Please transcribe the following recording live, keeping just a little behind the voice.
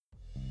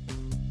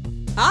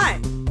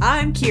Hi,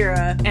 I'm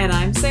Kira. And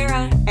I'm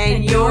Sarah.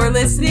 And you're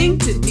listening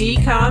to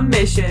Decom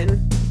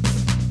Mission.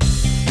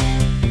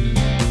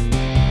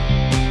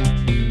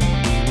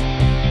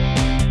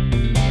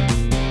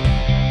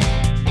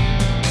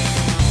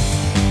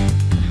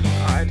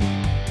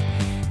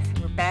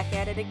 We're back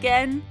at it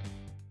again.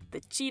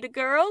 The Cheetah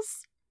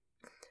Girls.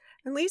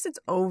 At least it's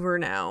over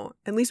now.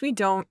 At least we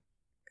don't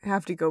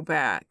have to go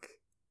back.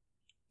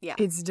 Yeah.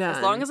 It's done.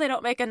 As long as they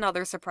don't make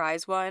another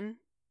surprise one.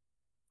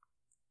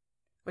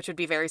 Which would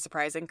be very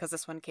surprising because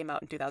this one came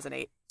out in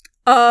 2008.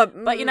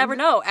 But you never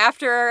know.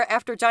 After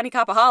Johnny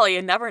Kapahali,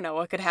 you never know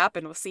what could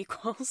happen with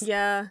sequels.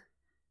 Yeah.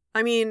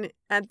 I mean,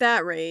 at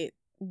that rate,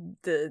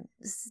 the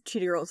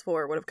Cheetah Girls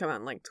 4 would have come out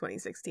in like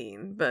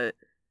 2016, but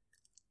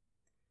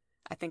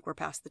I think we're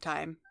past the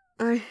time.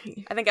 I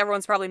think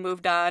everyone's probably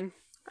moved on.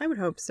 I would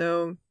hope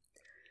so.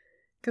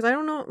 Because I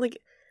don't know, like,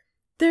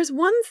 there's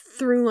one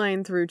through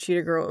line through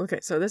Cheetah Girl. Okay,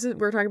 so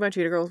we're talking about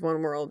Cheetah Girls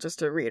One World, just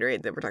to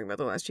reiterate that we're talking about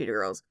the last Cheetah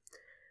Girls.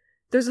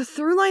 There's a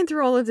through line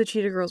through all of the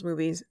Cheetah Girls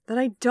movies that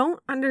I don't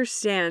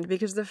understand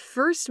because the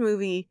first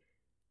movie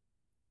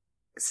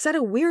set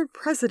a weird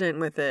precedent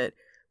with it,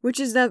 which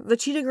is that the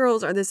Cheetah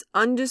Girls are this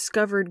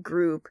undiscovered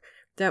group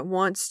that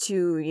wants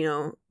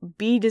to,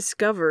 be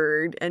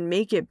discovered and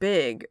make it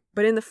big.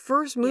 But in the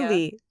first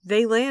movie,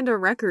 they land a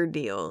record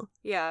deal.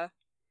 Yeah.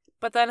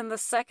 But then in the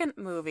second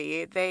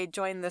movie, they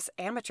join this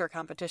amateur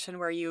competition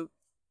where you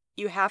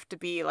have to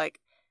be,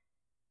 like,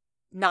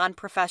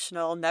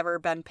 non-professional, never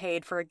been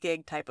paid for a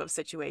gig type of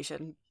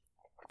situation.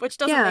 Which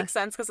doesn't make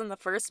sense because in the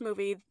first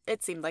movie,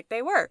 it seemed like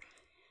they were.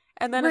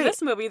 And then in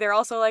this movie, they're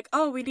also like,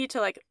 oh, we need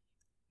to, like,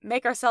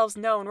 make ourselves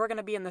known. We're going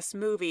to be in this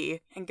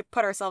movie and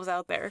put ourselves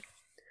out there.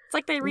 It's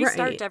like they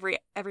restart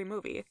every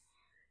movie.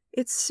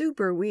 It's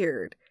super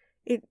weird.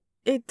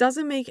 It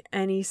doesn't make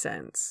any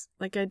sense.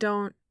 Like, I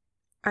don't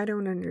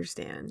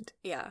understand.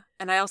 Yeah.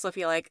 And I also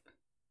feel like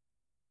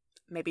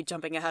maybe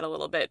jumping ahead a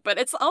little bit, but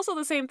it's also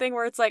the same thing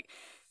where it's like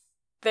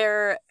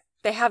they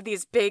have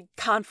these big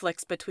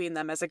conflicts between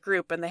them as a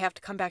group and they have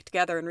to come back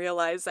together and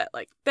realize that,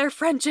 like, their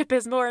friendship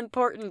is more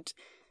important.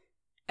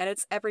 And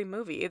it's every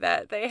movie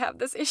that they have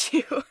this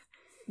issue.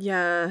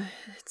 Yeah,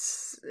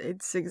 it's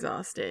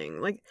exhausting.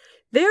 Like,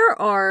 there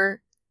are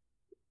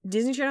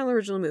Disney Channel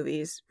original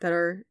movies that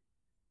are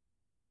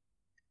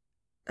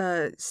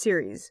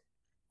series.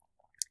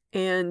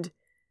 And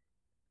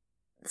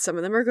some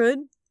of them are good.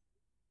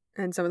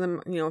 And some of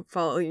them,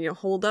 follow,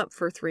 hold up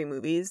for 3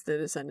 movies. The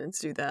Descendants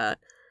do that.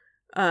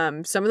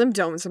 Some of them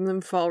don't. Some of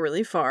them fall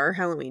really far.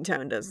 Halloween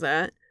Town does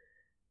that.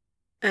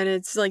 And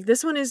it's like,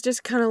 this one is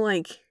just kind of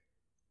like,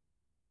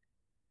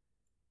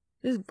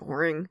 just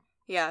boring.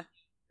 Yeah.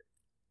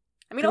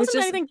 I mean, it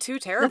wasn't anything too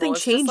terrible. Nothing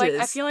changes. Just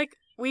like, I feel like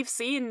we've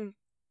seen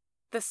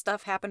this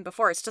stuff happen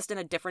before. It's just in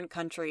a different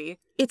country.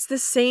 It's the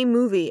same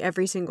movie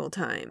every single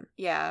time.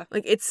 Yeah.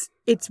 Like, it's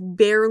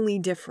barely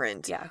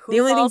different. Yeah.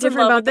 The only thing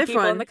different about this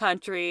people one, in the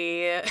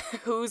country,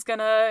 who's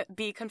gonna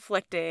be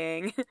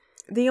conflicting.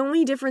 The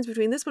only difference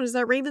between this one is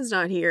that Raven's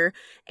not here.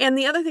 And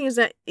the other thing is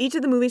that each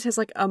of the movies has,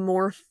 like, a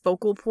more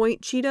focal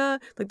point cheetah.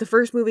 Like, the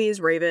first movie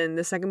is Raven,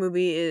 the second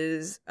movie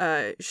is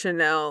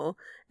Chanel,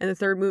 and the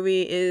third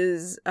movie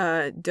is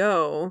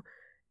Doe.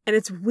 And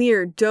it's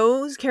weird.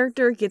 Doe's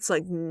character gets,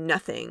 like,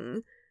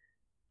 nothing.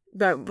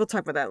 But we'll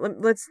talk about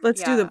that. Let's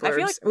do the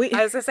blurbs.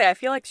 I was gonna say, I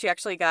feel like she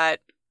actually got,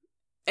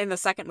 in the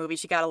second movie,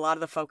 she got a lot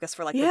of the focus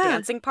for, like, the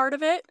dancing part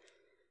of it.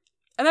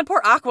 And then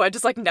poor Aqua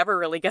just, like, never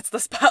really gets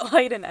the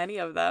spotlight in any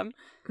of them.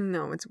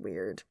 No, it's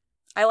weird.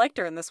 I liked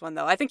her in this one,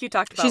 though. I think you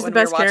talked about she's when the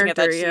we best were watching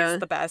character, it that she's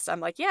the best. I'm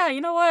like, yeah, you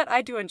know what?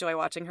 I do enjoy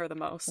watching her the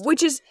most.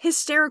 Which is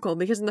hysterical,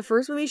 because in the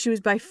first movie, she was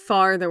by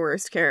far the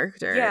worst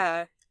character.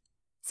 Yeah.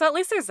 So at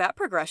least there's that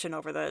progression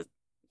over the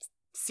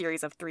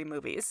series of 3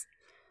 movies.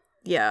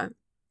 Yeah.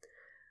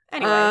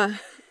 Anyway.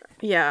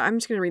 Yeah, I'm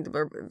just going to read the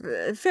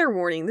blurb. Fair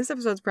warning, this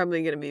episode's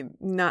probably going to be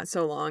not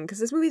so long, because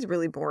this movie's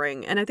really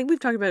boring, and I think we've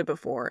talked about it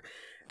before.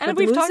 And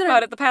we've talked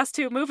about it the past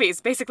 2 movies,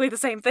 basically the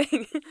same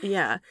thing.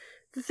 Yeah.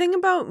 The thing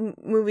about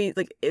movies,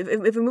 like,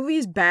 if a movie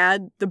is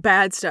bad, the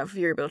bad stuff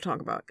you're able to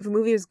talk about. If a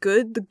movie is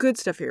good, the good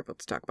stuff you're able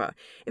to talk about.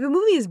 If a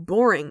movie is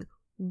boring,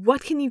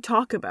 what can you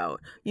talk about?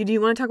 Do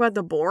you want to talk about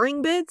the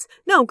boring bits?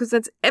 No, because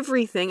that's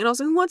everything. And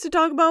also, who wants to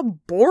talk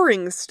about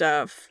boring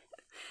stuff?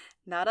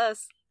 Not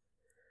us.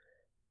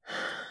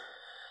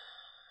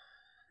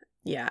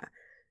 Yeah.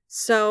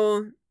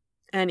 So,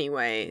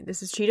 anyway,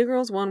 this is Cheetah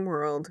Girls One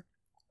World.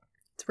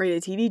 It's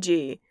rated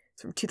TVG.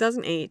 It's from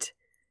 2008.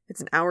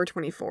 It's an hour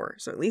 24.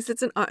 So at least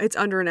it's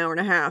under an hour and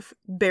a half,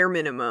 bare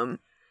minimum.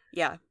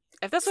 Yeah.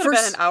 If this would have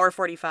been an hour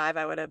 45,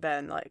 I would have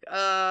been like,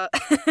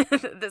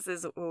 this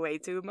is way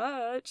too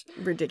much.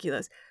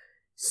 Ridiculous.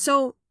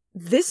 So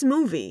this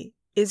movie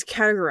is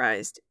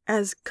categorized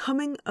as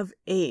coming of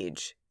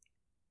age.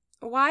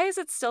 Why is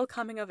it still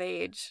coming of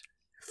age?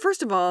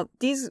 First of all,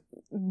 these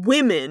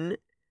women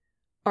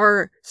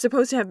are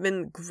supposed to have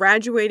been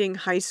graduating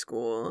high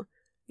school.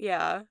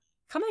 Yeah.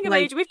 Coming of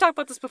age, we've talked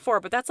about this before,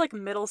 but that's like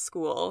middle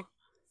school.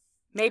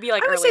 Maybe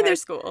like early high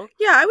school.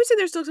 Yeah, I would say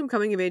there's still some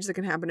coming of age that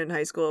can happen in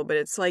high school, but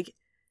it's like,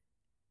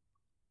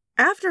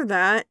 after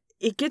that,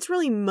 it gets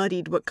really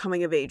muddied what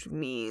coming of age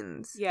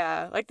means.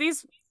 Yeah, like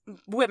these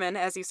women,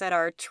 as you said,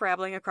 are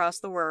traveling across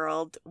the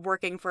world,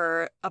 working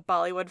for a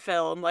Bollywood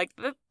film. Like,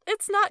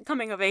 it's not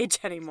coming of age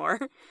anymore.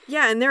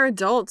 Yeah, and they're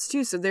adults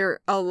too, so they're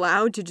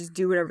allowed to just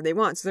do whatever they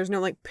want. So there's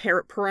no like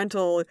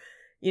parental,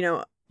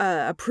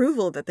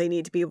 approval that they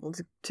need to be able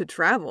to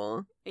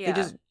travel. Yeah.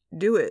 They just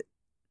do it.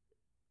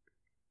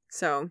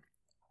 So,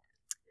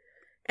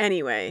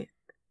 anyway,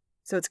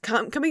 so it's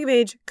coming of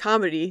age,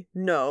 comedy,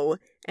 no,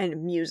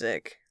 and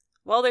music.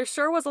 Well, there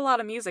sure was a lot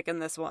of music in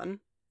this one.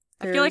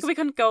 I feel like we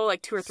couldn't go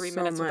like 2 or 3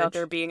 minutes without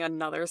there being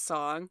another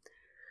song.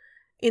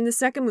 In the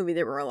second movie,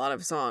 there were a lot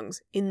of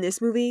songs. In this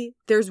movie,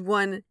 there's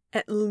one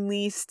at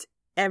least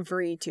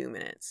every 2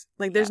 minutes.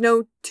 Like, there's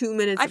no 2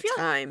 minutes of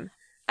time.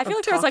 I feel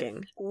like there was like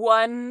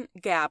one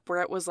gap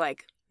where it was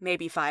like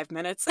maybe 5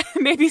 minutes,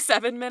 maybe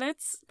 7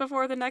 minutes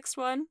before the next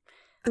one.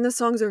 And the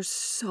songs are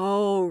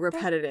so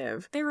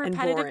repetitive. They're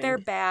repetitive. They're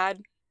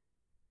bad.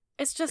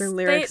 It's just their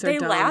lyrics they are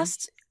dumb.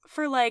 last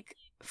for like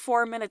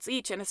 4 minutes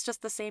each, and it's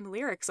just the same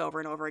lyrics over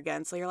and over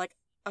again. So you're like,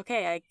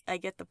 okay, I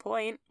get the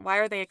point. Why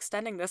are they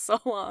extending this so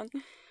long?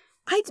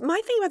 My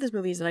thing about this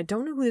movie is that I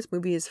don't know who this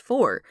movie is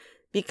for,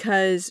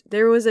 because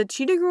there was a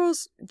Cheetah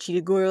Girls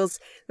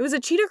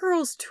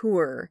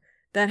tour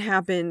that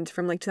happened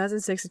from like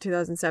 2006 to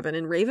 2007,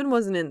 and Raven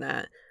wasn't in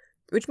that,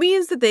 which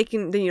means that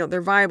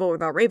they're viable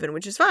without Raven,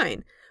 which is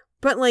fine.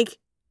 But like,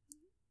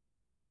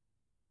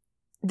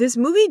 this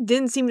movie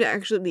didn't seem to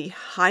actually be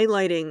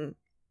highlighting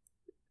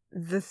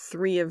the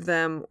three of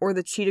them or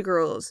the Cheetah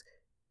Girls.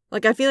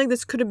 Like, I feel like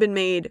this could have been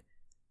made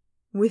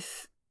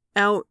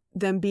without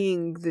them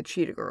being the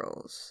Cheetah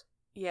Girls.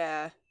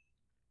 Yeah.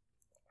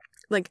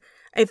 Like,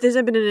 if this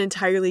had been an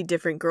entirely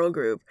different girl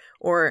group,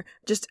 or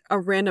just a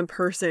random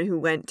person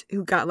who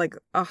got like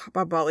a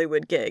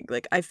Bollywood gig,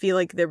 like, I feel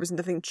like there was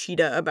nothing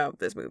cheetah about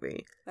this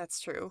movie.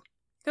 That's true.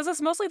 Because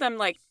it's mostly them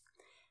like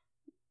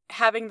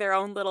having their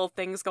own little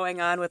things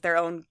going on with their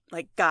own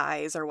like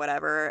guys or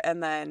whatever,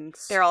 and then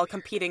they're all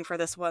competing for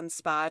this one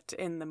spot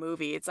in the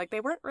movie. It's like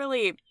they weren't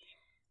really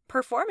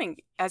performing,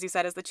 as you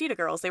said, as the Cheetah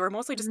Girls. They were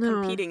mostly just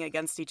competing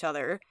against each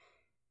other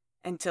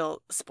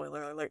until,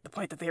 spoiler alert, the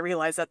point that they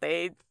realize that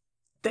they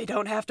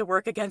don't have to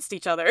work against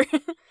each other.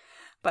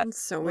 But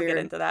it's so we'll weird. get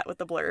into that with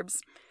the blurbs.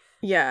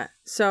 Yeah,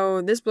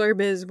 so this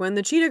blurb is, when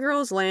the Cheetah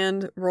Girls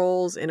land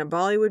roles in a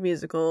Bollywood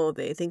musical,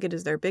 they think it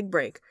is their big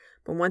break.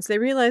 But once they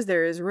realize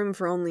there is room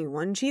for only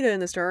one cheetah in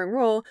the starring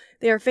role,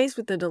 they are faced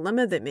with a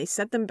dilemma that may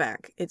set them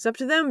back. It's up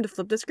to them to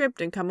flip the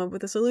script and come up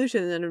with a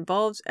solution that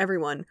involves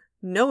everyone.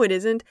 No, it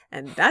isn't,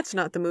 and that's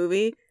not the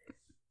movie.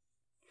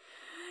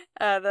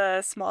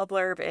 The small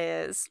blurb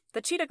is,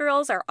 the Cheetah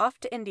Girls are off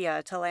to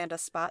India to land a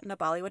spot in a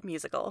Bollywood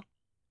musical.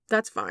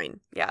 That's fine.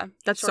 Yeah.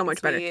 That's so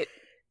much better.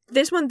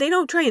 This one, they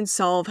don't try and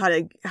solve how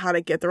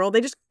to get the role.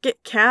 They just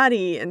get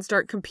catty and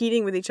start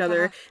competing with each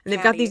other. And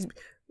they've got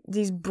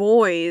these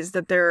boys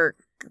that they're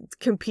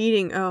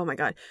competing. Oh my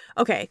god.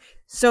 Okay,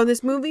 so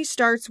this movie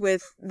starts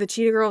with the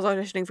Cheetah Girls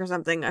auditioning for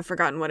something. I've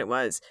forgotten what it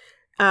was.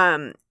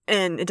 And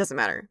it doesn't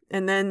matter.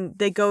 And then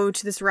they go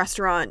to this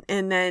restaurant,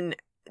 and then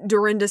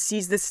Dorinda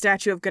sees this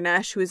statue of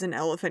Ganesh, who is an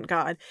elephant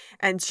god,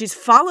 and she's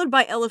followed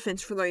by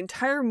elephants for the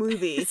entire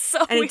movie.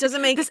 And it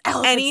doesn't make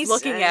any sense.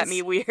 Looking at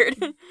me weird.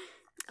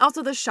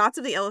 Also, the shots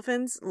of the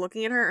elephants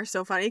looking at her are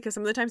so funny, because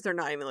some of the times they're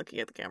not even looking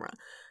at the camera.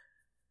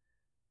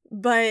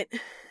 But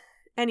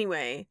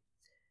anyway,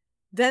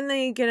 then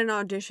they get an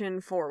audition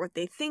for what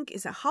they think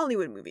is a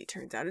Hollywood movie.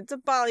 Turns out it's a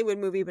Bollywood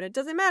movie, but it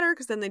doesn't matter,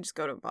 because then they just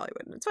go to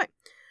Bollywood and it's fine.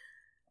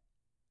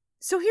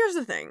 So here's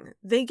the thing.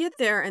 They get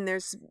there, and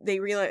they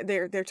realize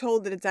they're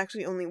told that it's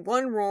actually only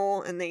one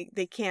role, and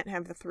they can't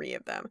have the three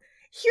of them.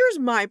 Here's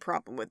my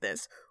problem with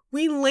this.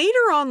 We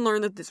later on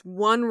learn that this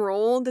one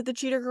role that the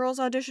Cheetah Girls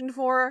auditioned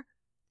for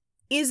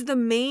is the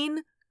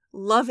main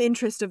love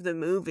interest of the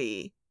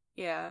movie.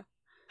 Yeah.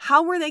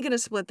 How were they going to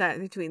split that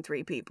between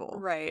three people?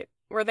 Right.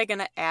 Were they going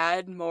to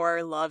add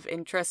more love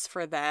interests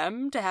for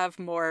them to have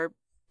more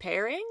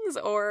pairings,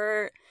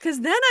 or? Because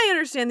then I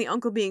understand the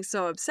uncle being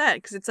so upset,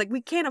 because it's like, we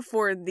can't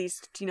afford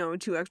these,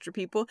 2 extra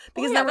people,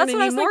 because then we're going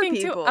to need more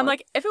people. Too. I'm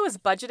like, if it was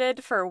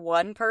budgeted for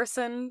one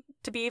person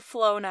to be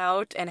flown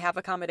out and have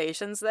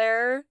accommodations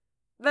there,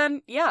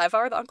 then yeah, if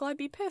I were the uncle, I'd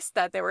be pissed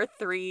that there were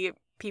 3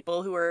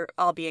 people who were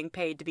all being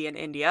paid to be in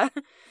India.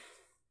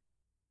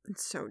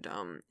 It's so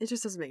dumb. It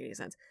just doesn't make any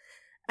sense.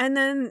 And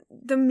then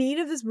the meat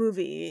of this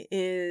movie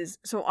is,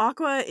 so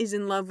Aqua is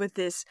in love with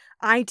this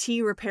IT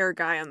repair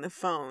guy on the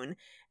phone,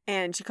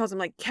 and she calls him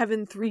like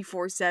Kevin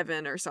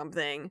 347 or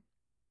something.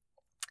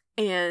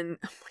 And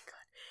oh my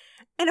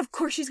god. And of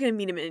course she's going to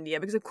meet him in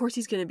India, because of course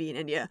he's going to be in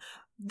India.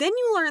 Then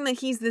you learn that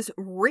he's this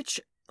rich,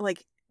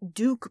 like,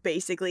 duke,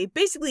 basically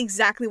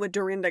exactly what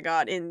Dorinda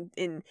got in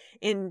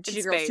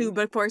Cheetah Girls 2,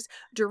 but of course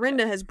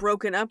Dorinda has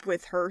broken up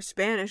with her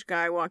Spanish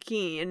guy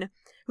Joaquin,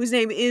 whose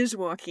name is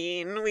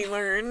Joaquin, we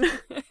learn.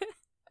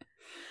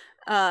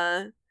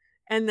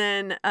 And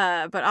then,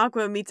 but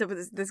Aqua meets up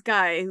with this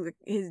guy who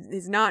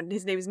his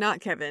name is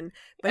not Kevin,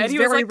 but and he's he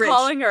was very like rich.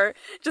 calling her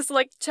just to,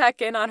 like, check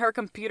in on her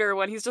computer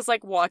when he's just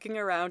like walking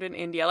around in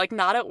India, like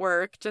not at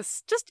work,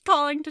 just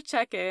calling to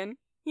check in,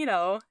 you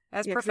know, as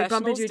 'Cause they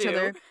professionals bump into each do.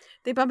 other.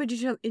 They bump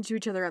into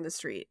each other on the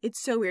street. It's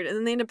so weird, and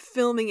then they end up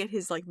filming at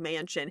his like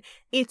mansion.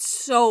 It's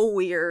so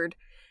weird,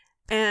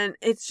 and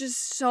it's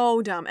just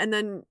so dumb. And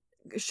then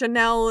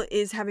Chanel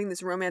is having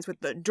this romance with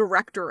the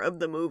director of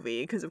the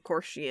movie, because of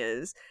course she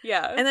is.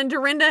 Yeah. And then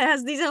Dorinda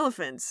has these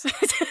elephants.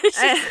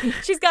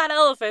 she's got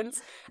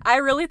elephants. I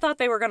really thought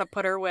they were gonna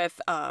put her with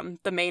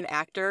the main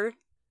actor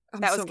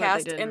that was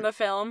cast in the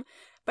film.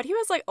 But he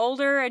was like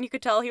older, and you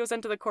could tell he was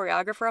into the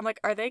choreographer. I'm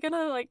like, are they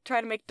gonna like try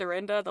to make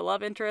Dorinda the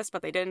love interest?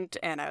 But they didn't,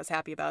 and I was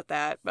happy about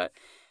that. But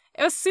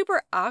it was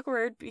super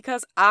awkward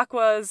because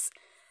Aqua's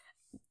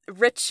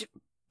rich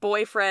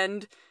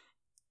boyfriend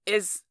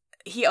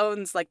he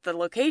owns like the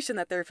location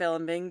that they're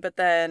filming, but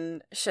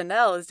then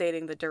Chanel is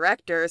dating the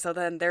director, so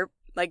then they're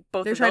like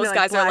both of those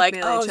guys are like,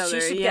 oh,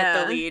 she should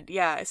get the lead.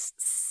 Yeah, it's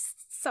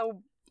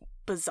so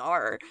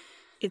bizarre.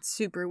 It's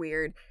super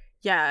weird.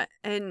 Yeah,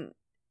 and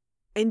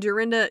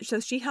Dorinda,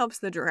 so she helps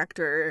the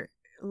director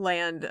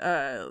land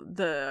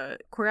the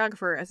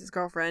choreographer as his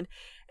girlfriend,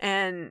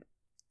 and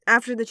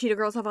after the Cheetah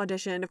Girls have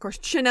auditioned, of course,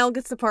 Chanel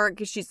gets the part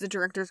because she's the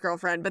director's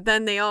girlfriend, but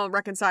then they all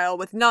reconcile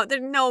with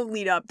there's no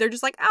lead up. They're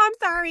just like, oh, I'm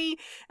sorry.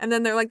 And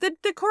then they're like, the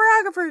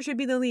choreographer should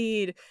be the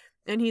lead.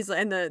 And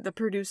the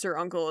producer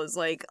uncle is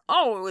like,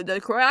 oh, the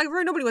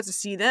choreographer, nobody wants to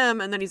see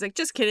them. And then he's like,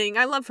 just kidding.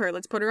 I love her.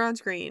 Let's put her on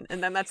screen.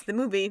 And then that's the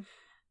movie.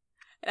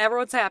 And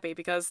everyone's happy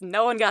because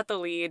no one got the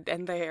lead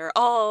and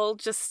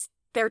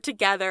they're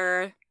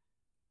together.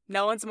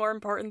 No one's more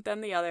important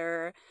than the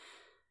other.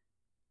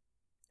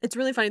 It's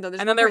really funny, though.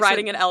 And then they're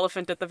riding an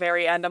elephant at the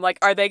very end. I'm like,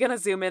 are they going to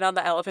zoom in on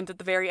the elephant at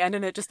the very end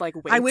and it just, like,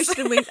 waits?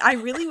 I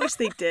really wish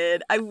they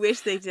did. I wish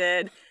they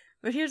did.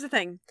 But here's the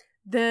thing.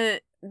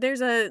 There's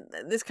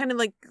this kind of,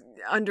 like,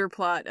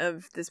 underplot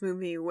of this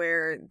movie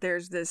where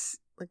there's this,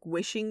 like,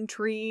 wishing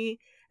tree,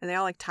 and they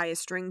all, like, tie a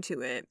string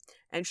to it.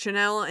 And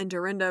Chanel and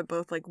Dorinda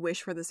both, like,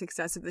 wish for the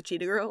success of the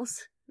Cheetah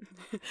Girls.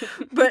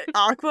 But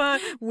Aqua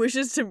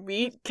wishes to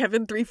meet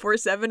Kevin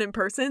 347 in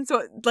person,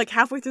 so like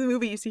halfway through the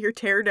movie you see her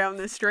tear down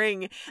the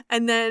string,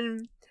 and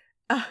then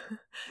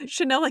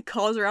Chanel like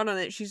calls her out on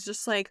it. She's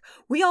just like,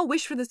 we all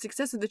wish for the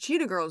success of the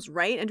Cheetah Girls,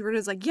 right? And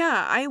Dorinda's like,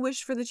 yeah, I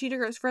wish for the Cheetah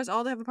Girls, for us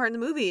all to have a part in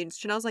the movie. And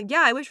Chanel's like,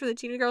 yeah, I wish for the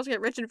Cheetah Girls to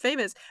get rich and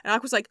famous. And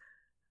Aqua's like,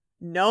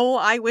 no,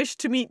 I wish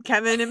to meet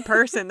Kevin in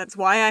person. That's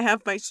why I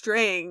have my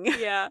string.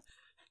 Yeah.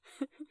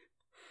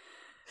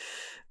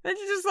 And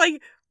she's just like,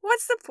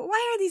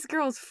 why are these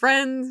girls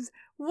friends?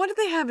 What do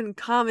they have in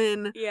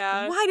common?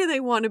 Yeah. Why do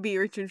they want to be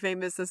rich and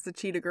famous as the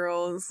Cheetah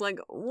Girls? Like,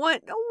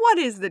 what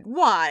is that?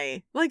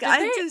 Why? Like,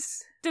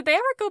 Did they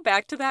ever go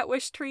back to that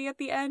wish tree at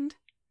the end?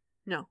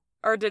 No.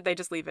 Or did they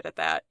just leave it at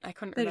that? I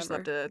couldn't remember. They just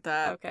left it at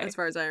that, okay. As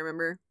far as I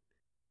remember.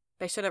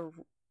 They should have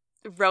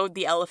rode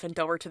the elephant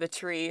over to the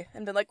tree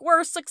and been like,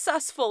 we're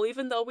successful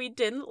even though we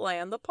didn't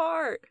land the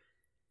part.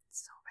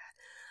 So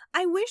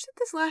bad. I wish that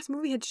this last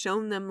movie had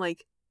shown them,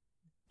 like,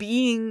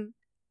 being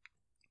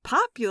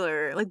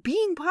popular, like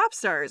being pop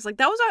stars. Like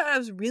that was what I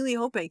was really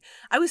hoping.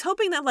 I was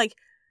hoping that like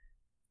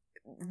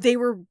they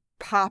were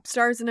pop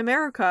stars in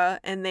America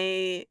and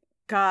they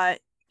got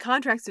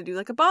contracts to do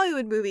like a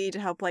Bollywood movie to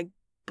help like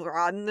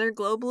broaden their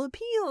global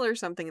appeal or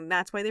something, and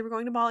that's why they were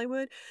going to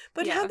Bollywood.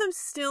 But to have them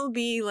still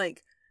be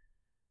like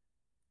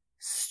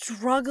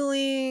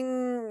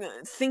struggling,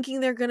 thinking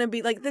they're gonna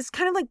be like this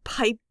kind of like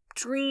pipe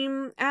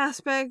dream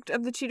aspect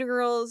of the Cheetah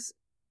Girls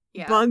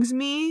bugs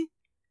me.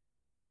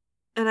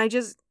 And I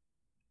just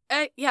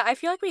I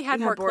feel like we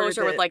had more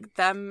closure with like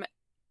them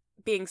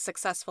being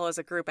successful as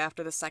a group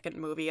after the second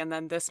movie, and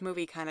then this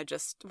movie kind of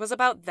just was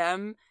about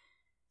them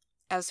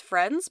as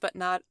friends, but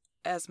not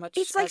as much.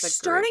 It's like as a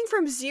starting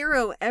from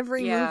zero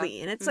every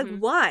movie, and it's like,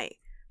 why?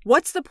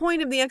 What's the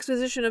point of the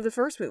exposition of the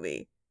first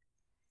movie?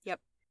 Yep.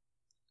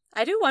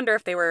 I do wonder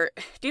if do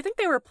you think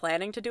they were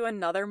planning to do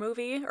another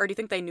movie, or do you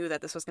think they knew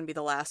that this was going to be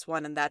the last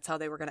one and that's how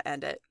they were going to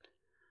end it?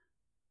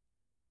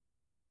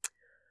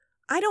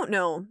 I don't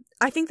know.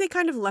 I think they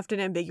kind of left it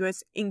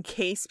ambiguous in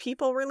case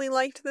people really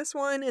liked this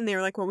one, and they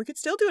were like, well, we could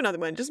still do another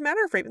one. It doesn't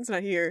matter if Raven's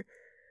not here.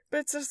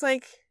 But it's just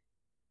like,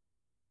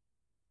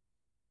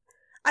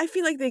 I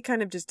feel like they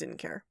kind of just didn't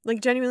care. Like,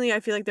 genuinely, I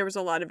feel like there was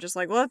a lot of just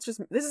like, well, this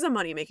is a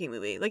money-making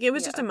movie. Like, it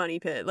was just a money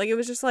pit. Like, it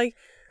was just like,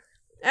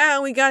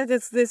 we got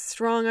this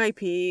strong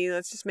IP.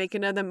 Let's just make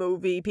another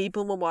movie.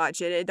 People will watch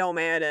it. It don't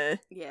matter.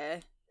 Yeah.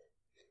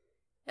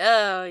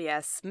 Oh,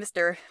 yes.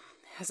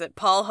 Is it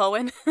Paul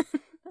Hohen?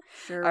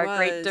 Sure Our was.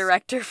 Great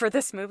director for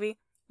this movie.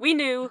 We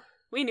knew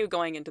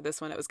going into this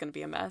one it was going to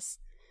be a mess.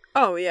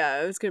 Oh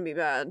yeah, it was going to be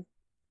bad.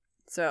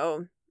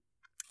 So,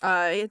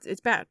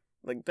 it's bad.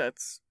 Like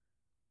that's.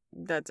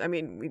 I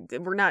mean,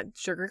 we're not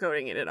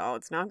sugarcoating it at all.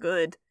 It's not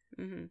good.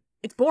 Mm-hmm.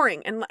 It's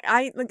boring, and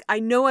I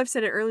know I've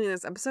said it earlier in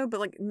this episode, but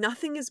like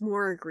nothing is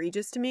more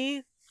egregious to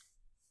me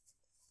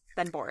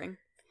than boring.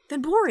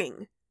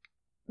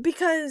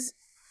 Because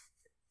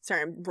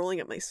Sorry, I'm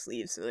rolling up my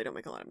sleeves so they don't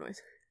make a lot of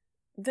noise.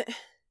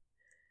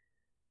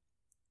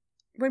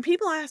 When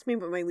people ask me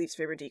what my least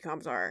favorite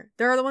decoms are,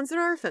 there are the ones that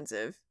are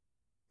offensive.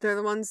 They're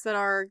the ones that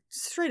are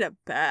straight up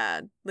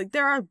bad. Like,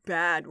 there are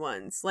bad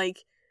ones.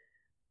 Like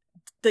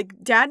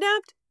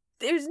Dadnapped,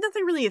 there's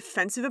nothing really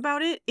offensive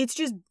about it. It's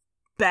just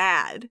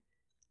bad.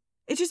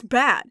 It's just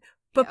bad.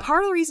 But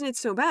part of the reason it's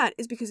so bad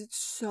is because it's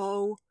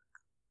so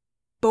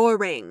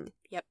boring.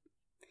 Yep.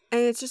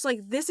 And it's just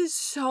like, this is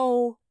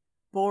so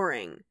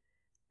boring.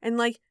 And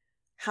like,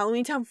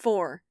 Halloween Town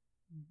 4,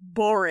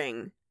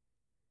 boring.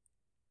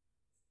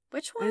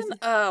 Which one?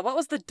 What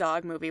was the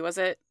dog movie? Was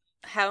it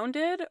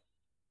Hounded?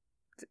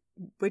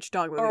 Which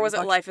dog movie? Or was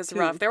it Life is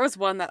Rough? There was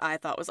one that I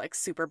thought was like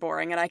super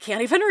boring, and I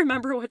can't even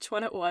remember which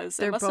one it was.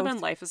 It must have been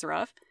Life is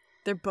Rough.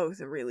 They're both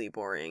really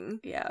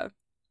boring. Yeah.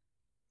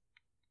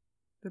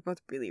 They're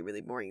both really, really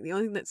boring. The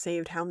only thing that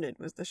saved Hounded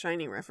was the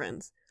Shining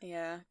reference.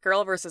 Yeah.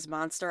 Girl vs.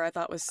 Monster I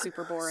thought was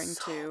super boring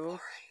too. Boring.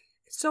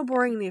 It's so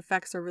boring and the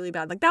effects are really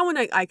bad. Like, that one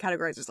I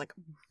categorize as like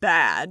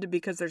bad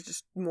because there's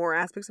just more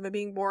aspects of it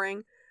being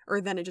boring. Or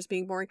than it just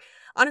being boring.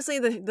 Honestly,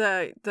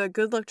 the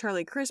Good Luck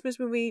Charlie Christmas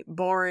movie,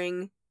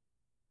 boring.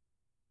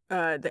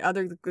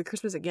 The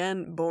Christmas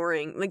Again,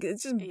 boring. Like,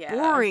 it's just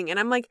boring. And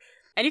I'm like...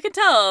 And you can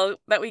tell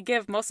that we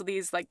give most of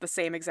these, like, the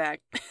same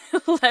exact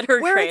letter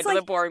grade to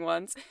the boring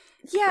ones.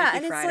 Yeah, Freaky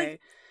and Friday. It's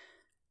like...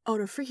 Oh,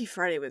 no, Freaky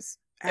Friday was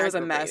It was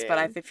a mess, but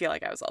I feel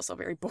like I was also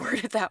very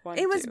bored at that one,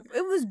 It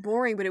was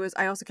boring, but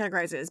I also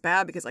categorized it as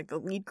bad because, like, the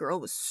lead girl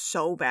was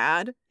so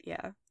bad.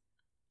 Yeah.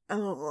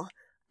 Oh.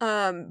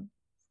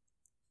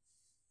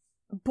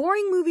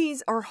 Boring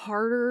movies are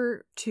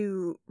harder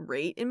to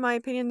rate, in my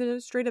opinion,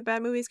 than straight up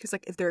bad movies. Because,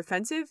 like, if they're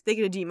offensive, they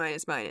get a D-.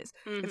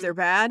 Mm-hmm. If they're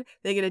bad,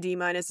 they get a D-,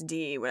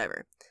 D,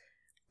 whatever.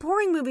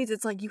 Boring movies,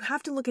 it's like you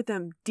have to look at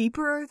them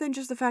deeper than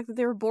just the fact that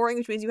they were boring,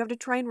 which means you have to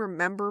try and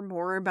remember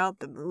more about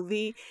the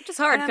movie. Which is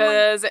hard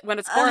because when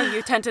it's boring,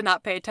 you tend to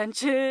not pay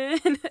attention.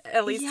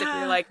 At least if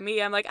you're like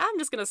me, I'm like, I'm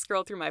just going to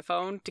scroll through my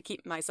phone to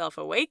keep myself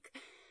awake.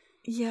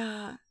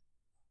 Yeah.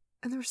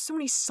 And there were so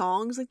many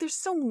songs. Like, there's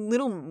so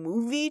little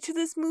movie to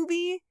this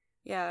movie.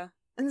 Yeah.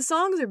 And the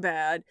songs are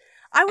bad.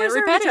 I was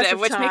repetitive,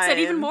 which makes it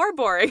even more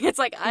boring. It's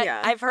like,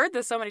 I've heard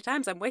this so many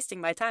times, I'm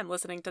wasting my time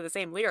listening to the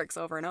same lyrics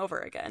over and over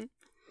again.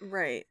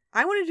 Right.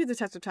 I want to do the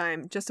test of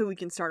time just so we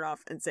can start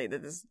off and say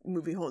that this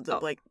movie holds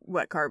up like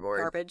wet cardboard.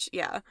 Garbage,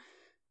 yeah.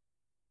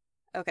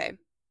 Okay.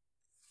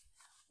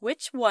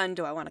 Which one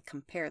do I want to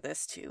compare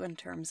this to in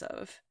terms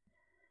of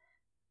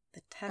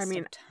the test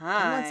of time?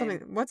 I want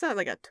something. What's that,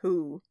 like a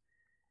 2?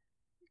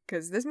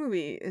 Because this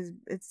movie is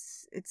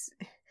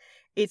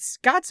it's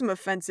got some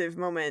offensive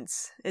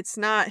moments. It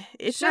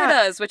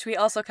does, which we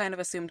also kind of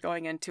assumed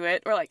going into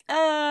it. We're like,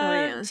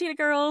 Cheetah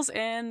Girls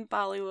in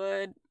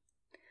Bollywood.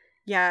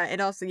 Yeah, it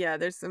also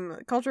there's some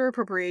cultural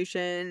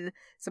appropriation,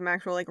 some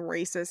actual like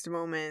racist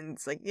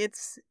moments. Like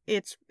it's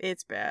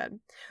bad.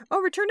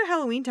 Oh, Return to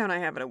Halloween Town I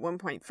have it at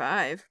 1.5.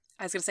 I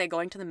was gonna say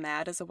Going to the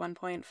Mad is a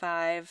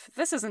 1.5.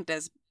 This isn't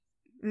as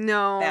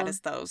bad as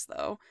those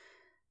though.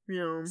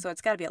 No. So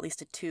it's gotta be at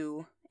least a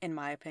 2. In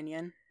my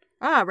opinion.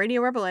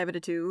 Radio Rebel, I have it a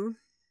 2.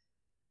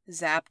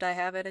 Zapped, I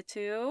have it a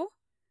 2.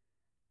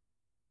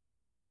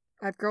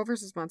 I have Girl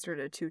vs. Monster at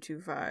a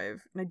 2.25.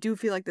 And I do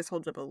feel like this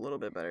holds up a little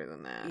bit better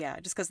than that. Yeah,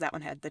 just because that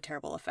one had the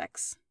terrible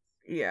effects.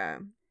 Yeah.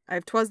 I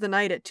have 'Twas the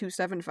Night at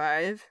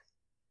 2.75.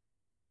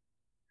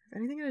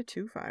 Anything at a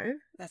 2.5?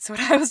 That's what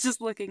I was just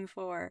looking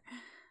for.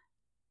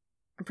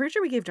 I'm pretty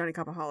sure we gave Johnny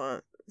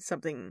Capahala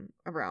something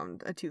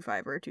around a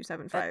 2.5 or a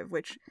 2.75,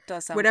 which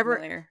does sound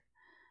familiar.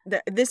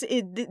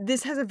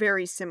 This has a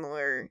very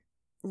similar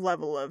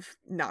level of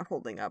not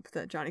holding up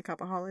that Johnny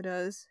Capahala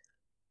does.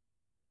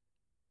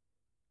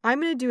 I'm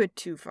gonna do a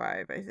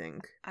 2.5, I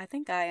think. I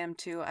think I am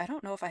too. I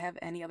don't know if I have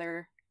any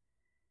other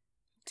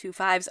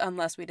 2.5s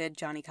unless we did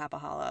Johnny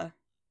Capahala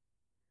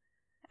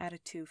at a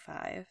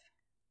 2.5.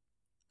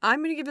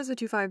 I'm gonna give this a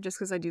 2.5 just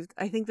because I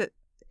think that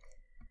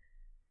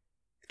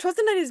 'Twas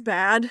the Night is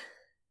bad.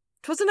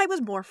 'Twas the Night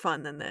was more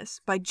fun than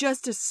this by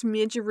just a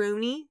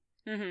smidge-a-rooney.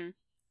 Mm-hmm.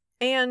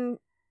 And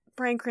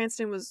Bryan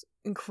Cranston was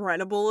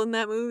incredible in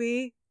that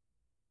movie.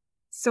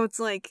 So it's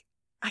like,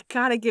 I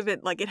gotta give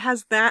it, like, it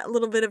has that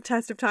little bit of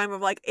test of time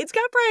of, like, it's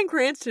got Bryan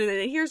Cranston in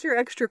it. Here's your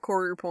extra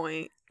quarter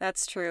point.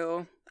 That's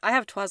true. I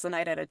have 'Twas the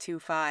Night at a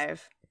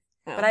 2.5.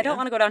 But I don't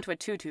want to go down to a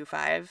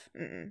 2.25.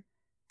 Mm-mm.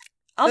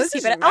 I'll just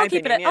keep it. I'll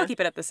keep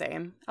it at the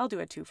same. I'll do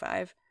a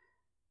 2.5.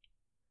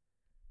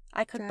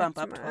 I could bump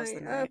up 'Twas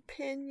the Night.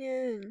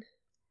 Opinion.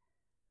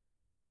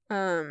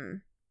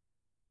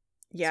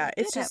 Yeah, So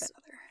it's just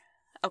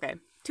okay.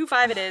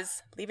 2.5 it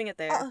is. Leaving it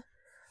there.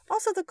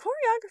 Also, the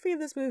choreography of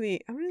this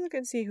movie. I'm gonna look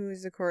and see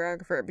who's the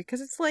choreographer because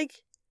it's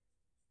like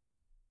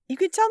you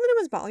could tell that it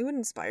was Bollywood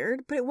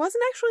inspired, but it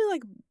wasn't actually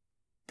like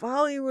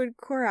Bollywood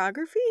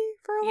choreography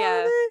for a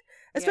lot of it.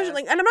 Especially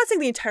like, and I'm not saying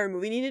the entire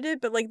movie needed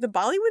it, but like the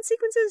Bollywood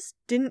sequences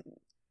didn't.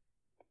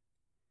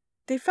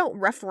 They felt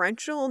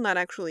referential, not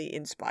actually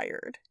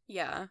inspired.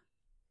 Yeah.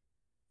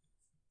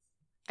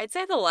 I'd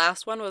say the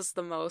last one was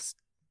the most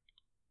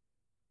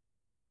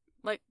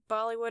like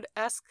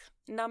Bollywood-esque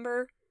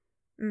number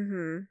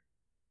Mm-hmm.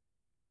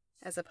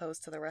 as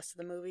opposed to the rest of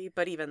the movie.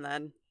 But even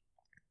then,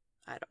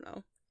 I don't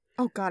know.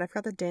 Oh god, I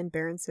forgot that Dan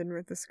Berenson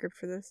wrote the script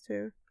for this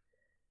too.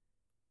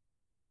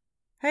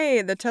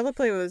 Hey, the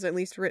teleplay was at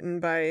least written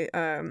by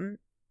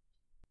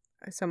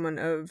someone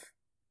of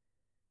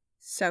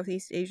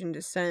Southeast Asian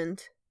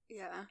descent.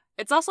 Yeah.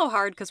 It's also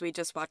hard because we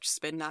just watched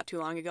Spin not too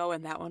long ago,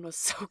 and that one was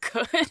so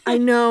good. I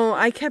know,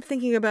 I kept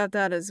thinking about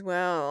that as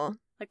well.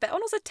 Like, that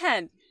one was a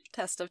 10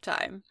 test of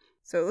time.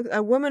 So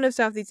a woman of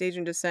Southeast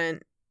Asian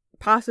descent,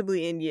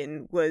 possibly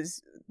Indian,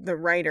 was the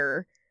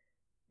writer,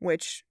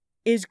 which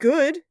is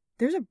good.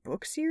 There's a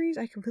book series?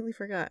 I completely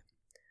forgot.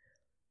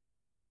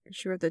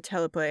 She wrote the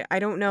teleplay. I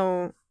don't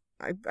know.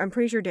 I'm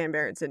pretty sure Dan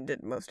Berenson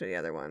did most of the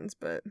other ones,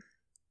 but...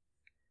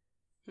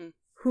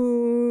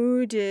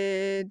 Who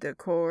did the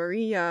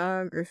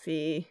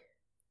choreography?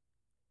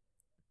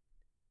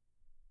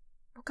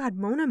 Oh god,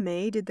 Mona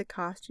May did the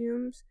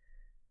costumes?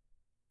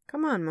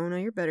 Come on, Mona,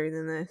 you're better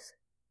than this.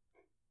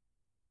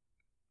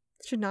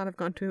 Should not have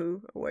gone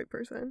to a white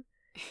person.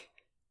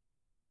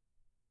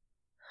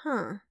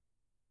 Huh.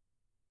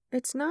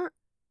 It's not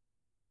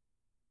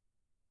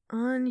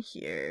on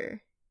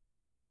here.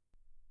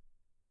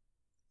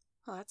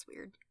 Oh, that's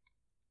weird.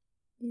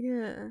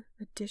 Yeah.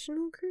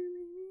 Additional crew,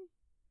 maybe?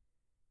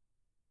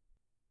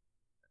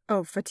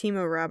 Oh,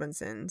 Fatima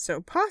Robinson.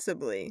 So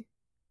possibly.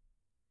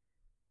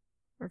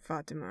 Or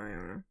Fatima, I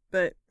don't know.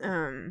 But,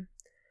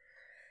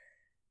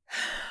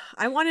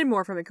 I wanted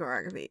more from the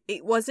choreography.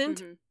 It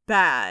wasn't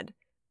bad.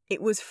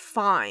 It was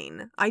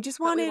fine. I just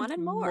wanted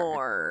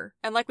more.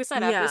 And like we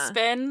said, after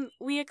Spin,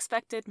 we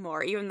expected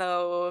more, even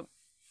though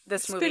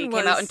this movie Spin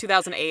came out in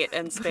 2008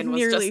 and Spin was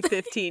nearly just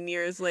 15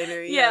 years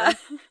later. Yeah.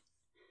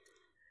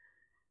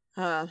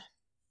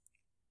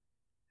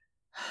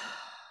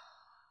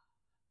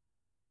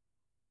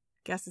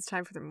 Guess it's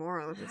time for the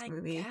moral of this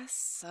movie. I guess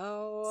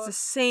so. It's the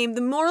same.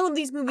 The moral of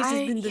these movies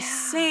has been the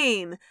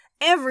same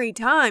every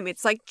time.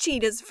 It's like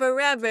cheetahs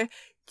forever.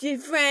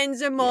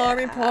 Friends are more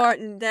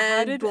important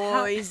than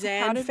boys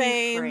and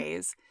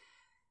fame.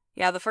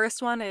 Yeah, the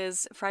first one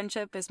is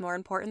friendship is more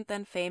important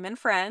than fame and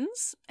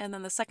friends. And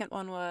then the second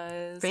one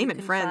was fame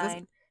and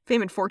friends.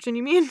 Fame and fortune,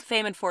 you mean?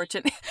 Fame and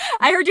fortune.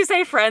 I heard you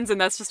say friends,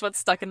 and that's just what's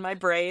stuck in my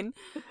brain.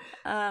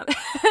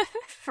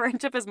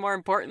 Friendship is more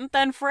important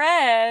than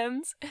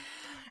friends.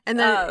 And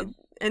then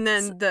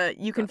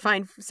you can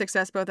find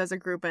success both as a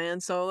group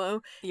and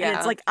solo. Yeah. And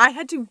it's like, I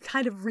had to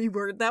kind of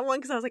reword that one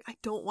because I was like, I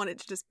don't want it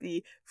to just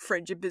be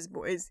friendship is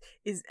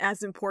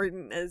as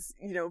important as,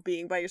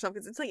 being by yourself.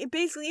 Because it's like, it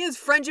basically is.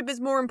 Friendship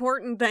is more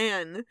important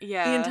than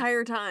the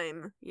entire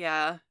time.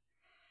 Yeah.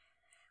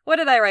 What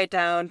did I write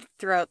down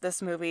throughout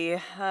this movie?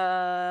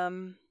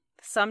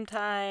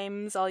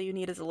 Sometimes all you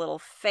need is a little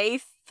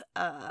faith.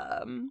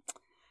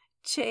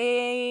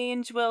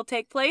 Change will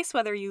take place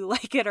whether you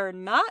like it or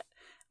not.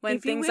 When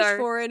if you wish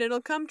for it,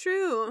 it'll come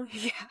true.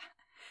 Yeah.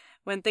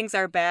 When things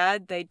are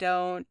bad, they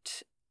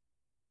don't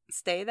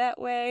stay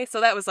that way.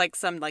 So that was like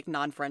some like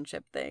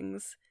non-friendship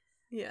things.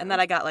 Yeah. And then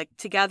I got like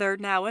together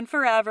now and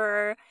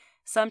forever.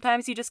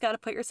 Sometimes you just got to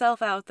put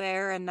yourself out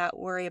there and not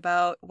worry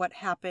about what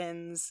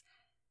happens.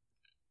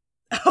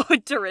 Oh,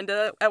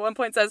 Dorinda at one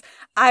point says,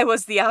 I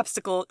was the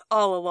obstacle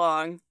all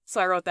along.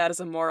 So I wrote that as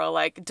a moral,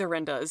 like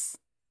Dorinda's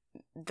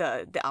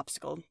the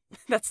obstacle.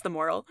 That's the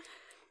moral.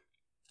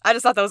 I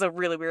just thought that was a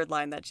really weird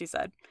line that she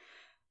said.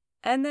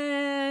 And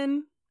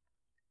then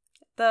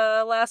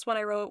the last one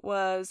I wrote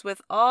was,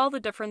 with all the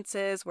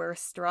differences, we're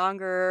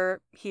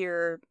stronger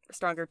here,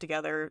 stronger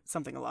together,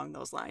 something along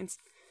those lines.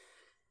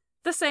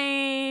 The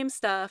same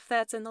stuff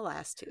that's in the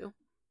last two.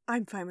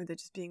 I'm fine with it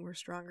just being we're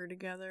stronger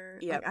together.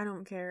 Yeah. Like, I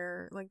don't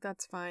care. Like,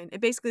 that's fine. It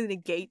basically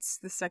negates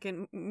the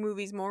second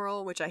movie's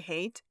moral, which I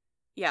hate.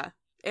 Yeah,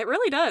 it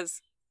really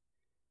does.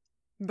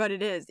 But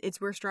it is.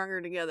 It's we're stronger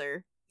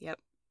together. Yep.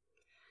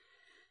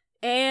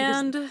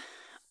 And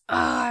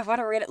I want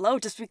to rate it low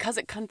just because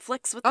it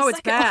conflicts with the second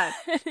it's bad.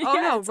 one.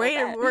 No, rate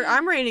it.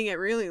 I'm rating it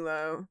really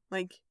low.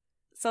 Like,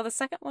 so the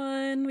second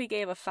one we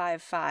gave a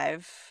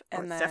 5.5,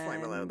 and it's then definitely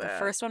below that. The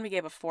first one we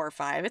gave a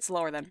 4.5. It's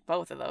lower than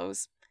both of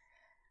those,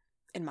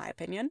 in my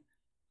opinion.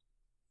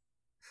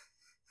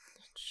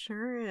 It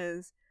sure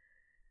is.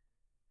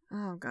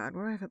 Oh God,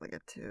 what do I have like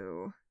a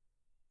 2?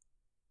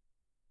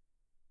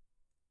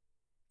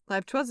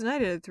 Live 12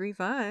 Tonight at a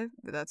 3.5,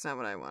 but that's not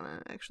what I want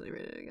to actually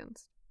rate it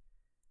against.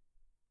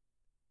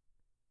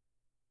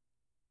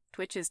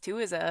 Twitches 2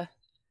 is a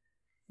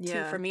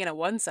 2 for me and a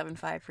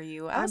 1.75 for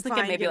you. I was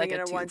thinking maybe like a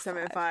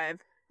 1.75.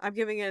 I'm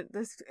giving it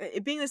this.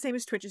 It being the same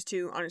as Twitches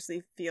 2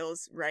 honestly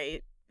feels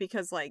right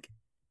because like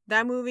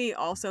that movie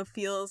also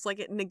feels like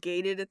it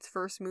negated its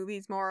first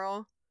movie's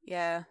moral.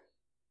 Yeah,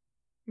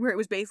 where it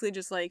was basically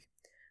just like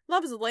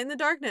love is a light in the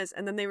darkness,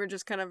 and then they were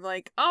just kind of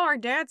like, oh, our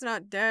dad's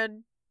not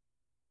dead.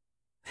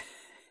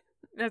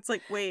 And it's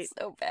like, wait,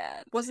 so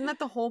bad. Wasn't that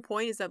the whole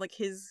point? Is that like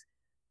his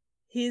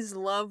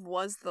love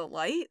was the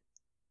light?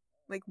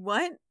 Like,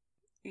 what?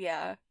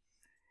 Yeah.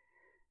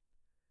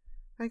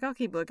 Like, I'll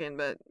keep looking,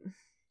 but...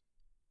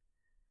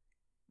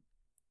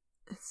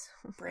 It's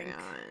so Brink.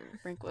 bad.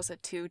 Brink was a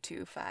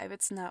 225.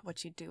 It's not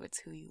what you do, it's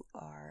who you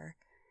are.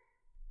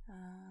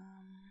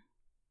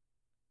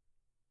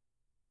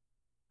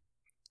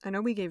 I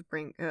know we gave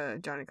Brink,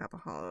 Johnny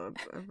Capahala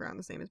around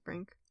the same as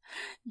Brink.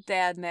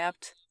 Dad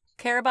napped.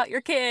 Care about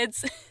your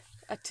kids.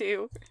 A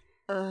 2.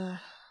 I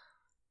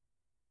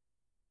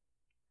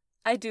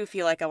do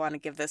feel like I want to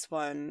give this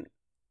one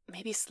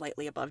maybe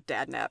slightly above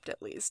Dad napped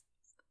at least.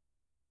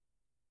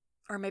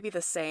 Or maybe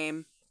the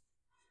same.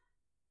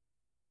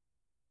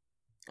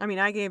 I mean,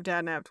 I gave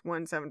Dad Napped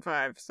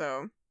 175,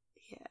 so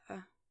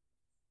Yeah.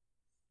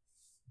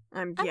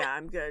 I'm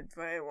good. If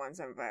I had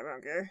 175, I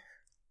don't care.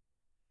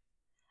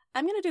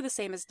 I'm going to do the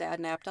same as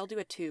Dad napped. I'll do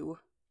a 2.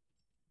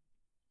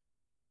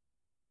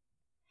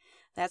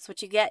 That's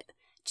what you get,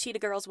 Cheetah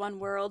Girls One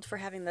World, for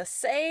having the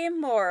same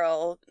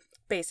moral,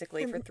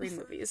 basically, for 3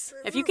 movies.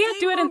 If you can't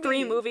do it in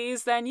 3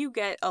 movies, then you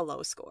get a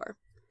low score.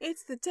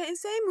 It's the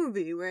same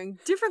movie, wearing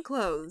different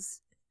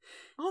clothes.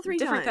 All 3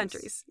 different times.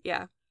 countries,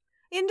 yeah.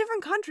 In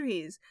different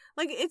countries.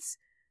 Like, it's...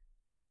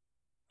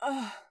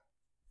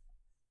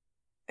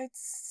 it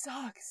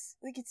sucks.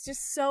 Like, it's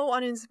just so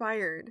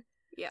uninspired.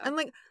 Yeah. And,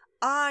 like,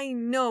 I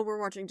know we're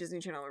watching Disney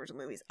Channel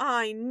original movies.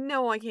 I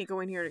know I can't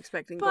go in here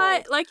expecting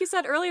But, gold. like you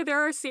said earlier, there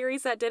are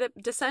series that did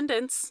it.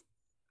 Descendants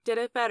did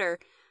it better.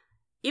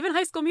 Even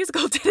High School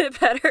Musical did it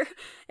better.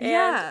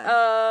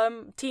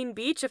 And Teen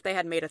Beach, if they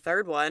had made a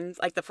 3rd one,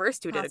 like the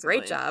first 2 did a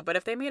great job, but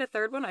if they made a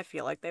 3rd one, I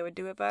feel like they would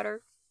do it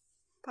better.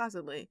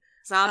 Possibly.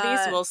 Zombies,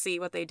 we'll see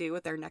what they do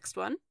with their next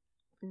one.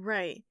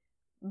 Right.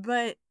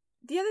 But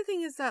the other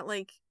thing is that,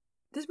 like,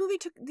 these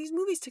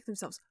movies took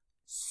themselves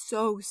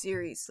so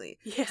seriously.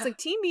 Yeah. It's like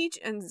Teen Beach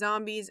and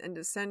Zombies and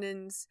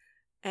Descendants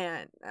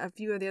and a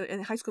few of the other,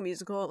 and High School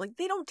Musical, like,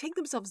 they don't take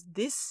themselves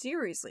this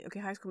seriously. Okay,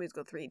 High School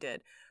Musical 3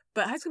 did.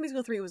 But High School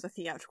Musical 3 was a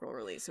theatrical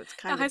release, so it's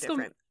kind of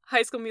different.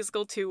 High School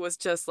Musical 2 was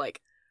just,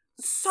 like,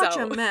 such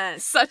a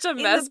mess. Such a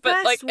mess,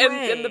 but, like,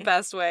 in the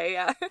best way,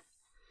 yeah.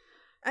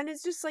 And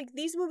it's just, like,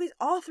 these movies,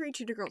 all 3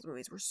 Cheetah Girls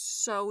movies were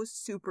so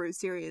super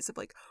serious of,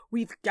 like,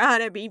 we've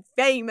gotta be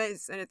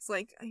famous. And it's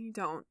like, you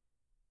don't.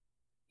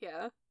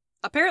 Yeah.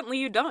 Apparently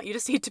you don't. You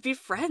just need to be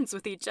friends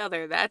with each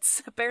other.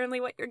 That's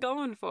apparently what you're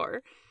going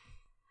for.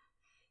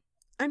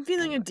 I'm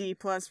feeling a D+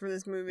 for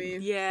this movie.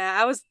 Yeah,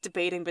 I was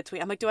debating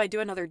between... I'm like, do I do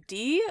another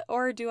D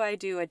or do I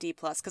do a D+?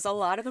 Because a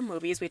lot of the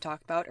movies we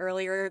talked about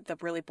earlier, the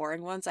really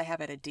boring ones, I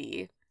have at a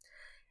D.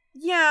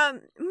 Yeah,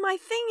 my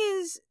thing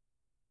is...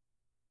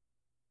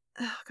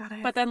 Oh, God,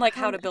 but then, like,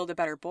 How to Build a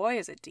Better Boy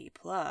is a D+.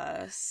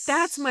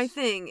 That's my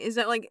thing, is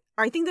that, like,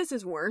 I think this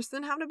is worse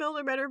than How to Build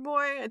a Better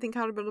Boy. I think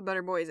How to Build a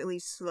Better Boy is at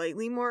least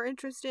slightly more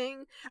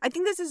interesting. I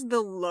think this is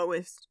the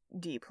lowest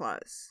D+.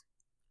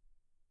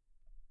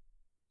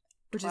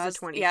 Which is a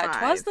 25. Yeah,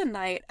 'Twas the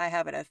Night, I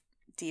have it a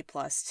D+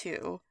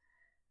 too.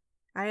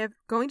 I have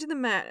Going to the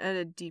Mat at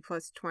a D+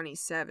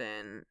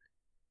 27.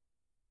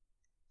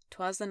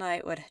 'Twas the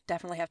Night would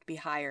definitely have to be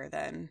higher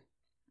than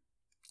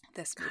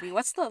this movie.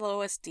 What's the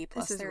lowest D+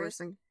 This is there? worse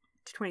than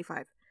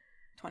 25.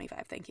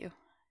 25, thank you.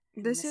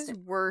 This is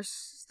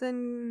worse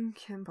than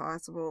Kim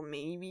Possible,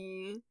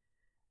 maybe.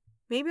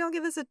 Maybe I'll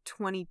give this a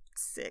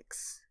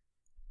 26.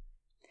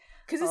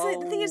 Because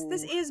the thing is,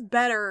 this is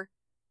better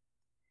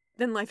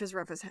than Life is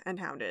Rough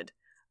and Hounded.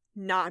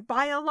 Not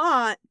by a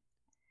lot.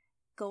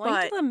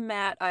 Going to the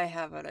Mat, I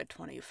have it at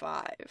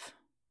 25.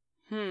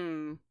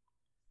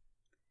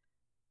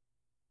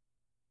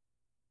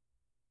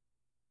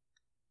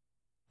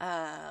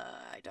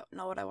 I don't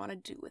know what I want to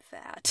do with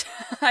that.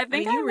 I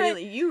think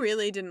you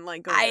really didn't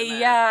like Going to the Mat.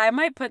 Yeah, I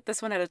might put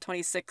this one at a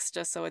 26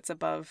 just so it's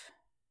above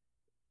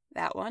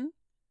that one.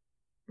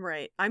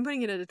 Right. I'm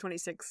putting it at a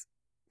 26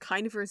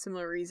 kind of for a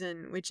similar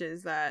reason, which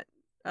is that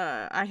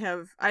I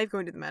have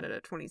Going to the Mat at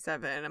a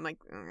 27, and I'm like,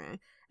 okay.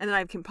 And then I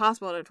have Kim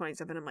Possible at a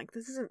 27, I'm like,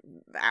 this isn't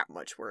that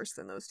much worse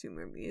than those 2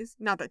 movies.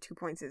 Not that 2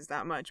 points is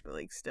that much, but,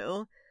 like,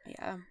 still.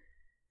 Yeah.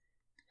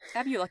 I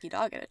have You Lucky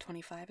Dog at a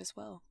 25 as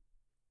well.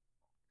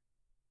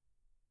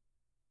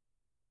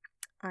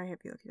 I have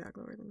You Lucky Dog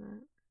lower than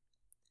that.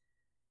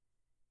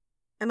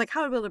 And, like,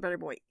 How to Build a Better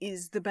Boy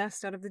is the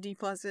best out of the D+,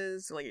 so,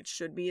 like, it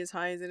should be as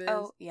high as it is.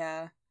 Oh,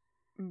 yeah.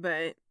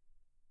 But...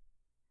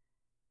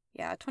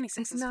 yeah,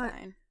 26 is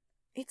fine.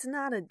 It's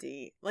not a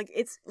D. Like,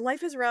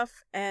 Life is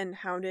Rough and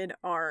Hounded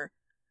are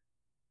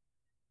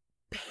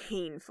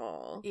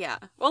painful. Yeah.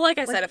 Well, like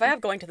I said, if I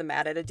have Going to the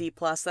Mat at a D+,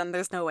 then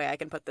there's no way I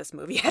can put this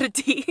movie at a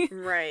D.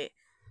 Right.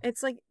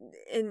 It's like,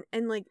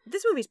 and like,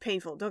 this movie's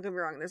painful, don't get me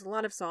wrong. There's a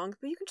lot of songs,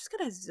 but you can just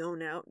kind of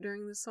zone out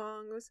during the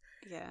songs.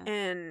 Yeah.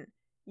 And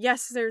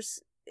yes, there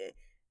was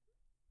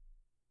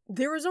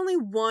only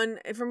one,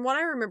 from what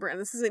I remember,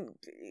 and this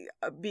isn't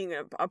being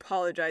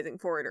apologizing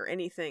for it or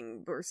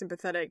anything or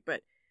sympathetic,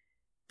 but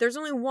there's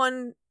only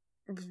one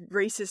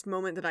racist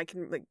moment that I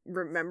can, like,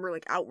 remember,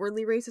 like,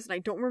 outwardly racist, and I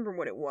don't remember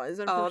what it was.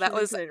 Oh, that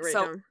was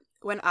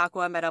when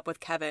Aqua met up with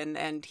Kevin,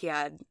 and he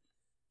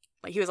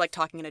was like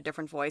talking in a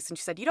different voice, and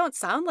she said, "You don't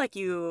sound like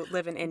you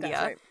live in India."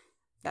 That's right.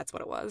 That's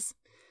what it was.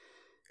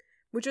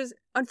 Which was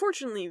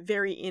unfortunately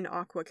very in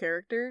Aqua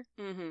character.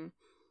 Mm-hmm.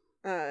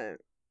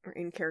 or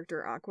in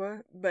character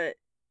Aqua, but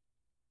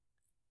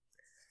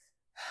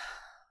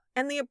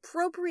and the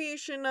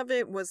appropriation of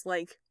it was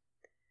like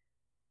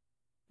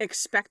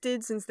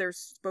expected since they're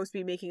supposed to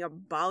be making a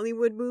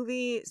Bollywood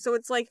movie. So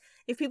it's like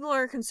if people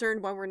are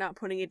concerned why we're not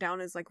putting it down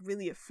as like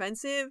really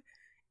offensive,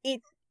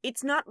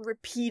 it's not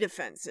repeat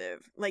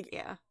offensive. Like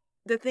Yeah.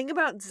 the thing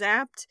about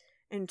Zapped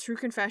and True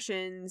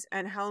Confessions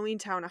and Halloween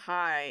Town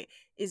High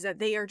is that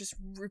they are just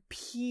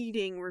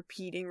repeating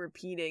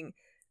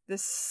the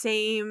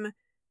same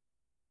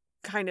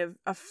kind of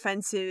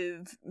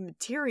offensive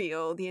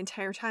material the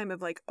entire time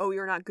of like, oh,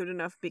 you're not good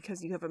enough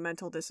because you have a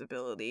mental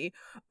disability.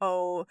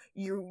 Oh,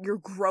 you're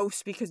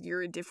gross because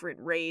you're a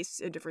different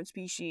race, a different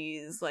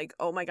species. Like,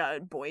 oh my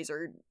god, boys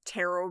are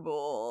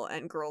terrible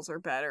and girls are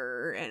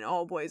better and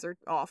all boys are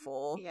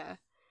awful. Yeah.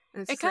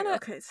 And it's It just like, kinda-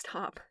 okay,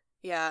 stop.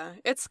 Yeah.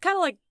 It's kind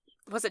of like,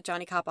 was it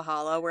Johnny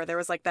Capahala, where there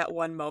was like that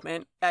one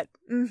moment at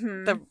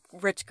Mm-hmm. the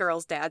rich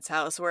girl's dad's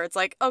house where it's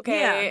like, okay,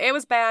 Yeah. it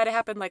was bad, it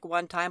happened like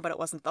one time, but it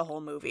wasn't the whole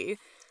movie.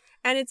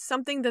 And it's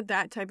something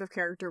that type of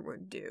character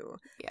would do.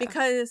 Yeah.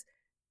 Because,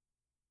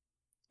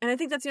 and I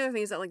think that's the other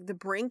thing, is that, like, the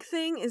Brink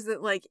thing is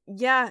that, like,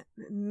 yeah,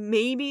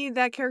 maybe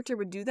that character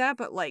would do that,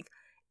 but, like,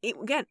 it,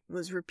 again,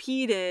 was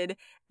repeated,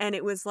 and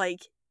it was,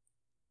 like,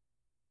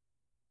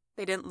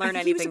 They didn't learn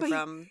think he was anything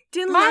about- from...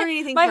 didn't learn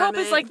anything My from hope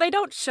is, it. like, they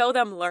don't show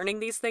them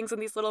learning these things in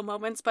these little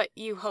moments, but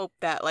you hope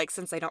that, like,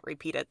 since they don't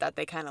repeat it, that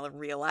they kind of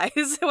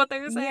realize what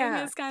they're saying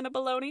Yeah. is kind of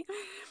baloney.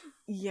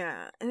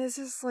 Yeah, and it's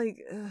just,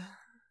 like, ugh.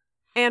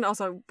 And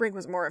also, Brink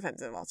was more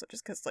offensive also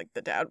just because, like,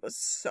 the dad was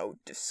so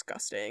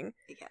disgusting.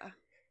 Yeah.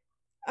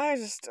 I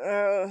just,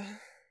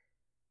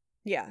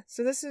 yeah,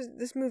 so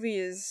this movie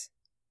is,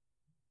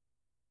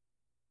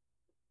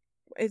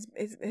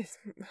 it's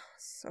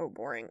so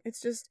boring.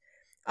 It's just,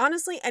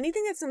 honestly,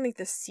 anything that's in, like,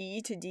 the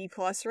C to D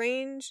plus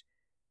range,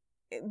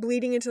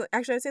 bleeding into,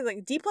 actually, I'd say,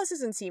 like, D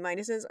pluses and C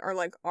minuses are,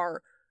 like,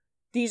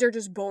 these are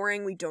just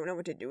boring, we don't know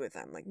what to do with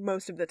them, like,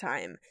 most of the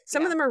time.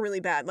 Some of Yeah. them are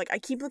really bad. Like, I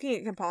keep looking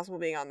at Kim Possible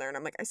being on there, and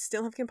I'm like, I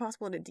still have Kim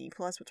Possible at a D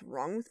plus, what's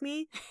wrong with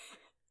me?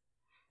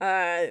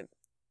 But,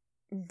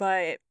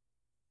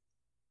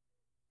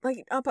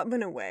 like, Up, Up,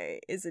 and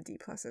Away is a D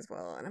plus as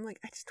well, and I'm like,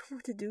 I just don't know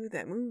what to do with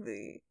that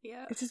movie.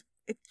 Yeah. It's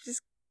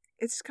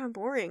just kind of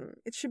boring.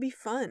 It should be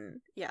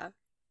fun. Yeah.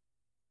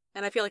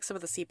 And I feel like some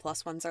of the C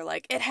plus ones are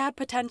like, it had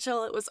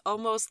potential, it was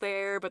almost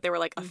there, but there were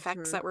like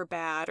effects Mhm. that were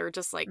bad, or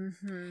just like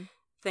Mm-hmm.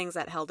 things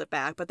that held it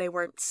back, but they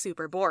weren't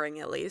super boring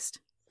at least.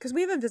 Because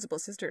we have Invisible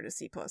Sister at a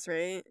C plus,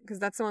 right? Because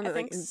that's the one I that,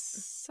 think like,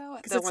 so.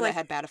 'cause The it's one like- that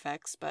had bad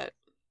effects, but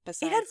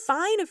besides... it had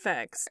fine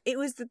effects. It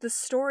was that the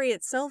story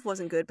itself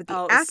wasn't good, but the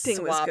Oh,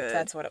 acting was Swab, good.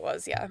 That's what it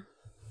was, yeah.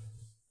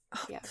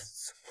 Oh, yeah. the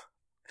swab.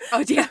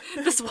 Oh, yeah,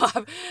 the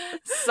swab.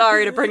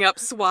 Sorry to bring up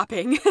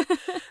swapping.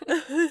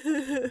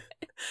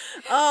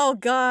 Oh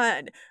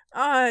god.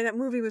 Oh, that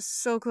movie was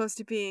so close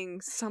to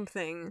being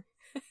something.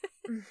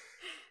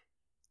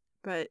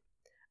 But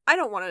I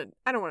don't want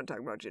to talk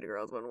about Cheetah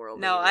Girls One World.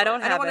 No, anymore. I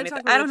don't have wanna anything.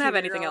 talk I about don't have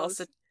Cheetah anything else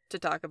Girls. to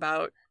talk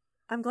about.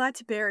 I'm glad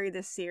to bury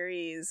this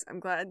series. I'm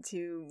glad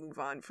to move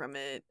on from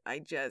it.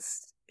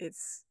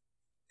 It's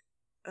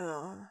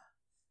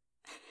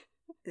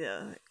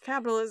yeah,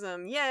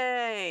 capitalism.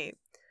 Yay.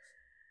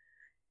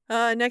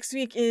 Next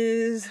week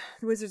is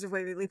the Wizards of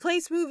Waverly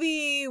Place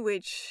movie,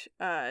 which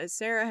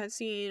Sarah has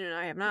seen and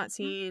I have not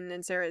seen,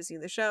 and Sarah has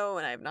seen the show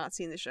and I have not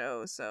seen the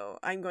show, so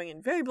I'm going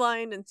in very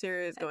blind, and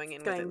Sarah is going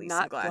in with at least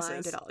not some glasses.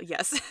 blind at all.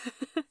 Yes.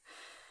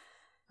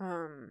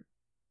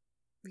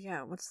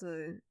 Yeah. What's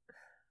the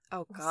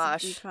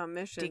Gosh. decom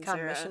mission? Decom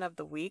Sarah? mission of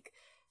the week.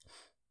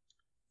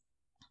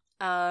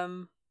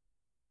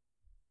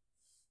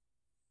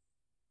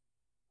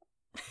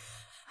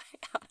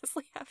 I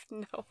honestly have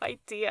no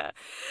idea.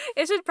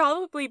 It should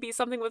probably be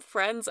something with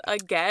Friends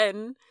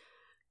again.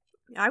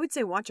 I would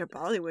say watch a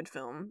Bollywood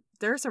film.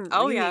 There are some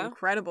Oh, really yeah.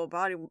 incredible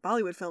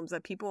Bollywood films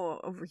that people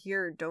over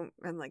here don't,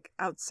 and like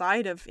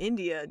outside of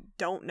India,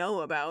 don't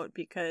know about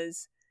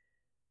because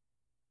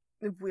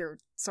we're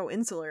so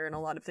insular in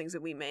a lot of things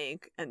that we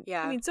make. And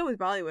Yeah. I mean, so is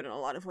Bollywood in a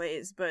lot of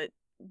ways. But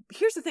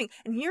here's the thing,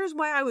 and here's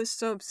why I was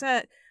so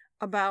upset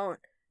about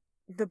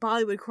the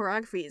Bollywood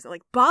choreography.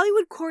 Like,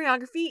 Bollywood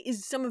choreography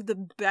is some of the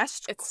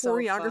best It's so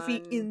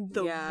choreography fun. in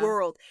the Yeah.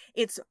 world.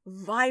 It's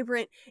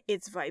vibrant,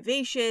 it's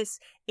vivacious,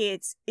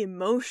 it's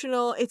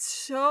emotional, it's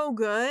so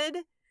good.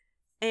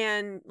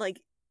 And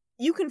like,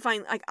 you can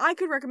find, like, I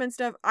could recommend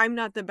stuff. I'm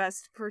not the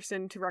best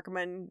person to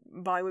recommend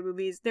Bollywood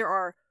movies. There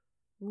are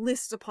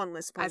lists upon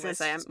lists upon As I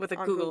lists say, with a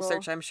on Google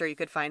search, I'm sure you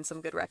could find some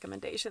good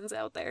recommendations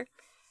out there.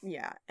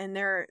 Yeah, and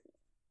they're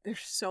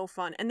so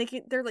fun, and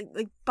they're like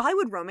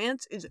Bollywood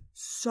romance is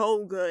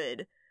so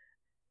good.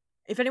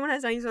 If anyone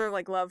has any sort of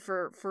like love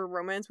for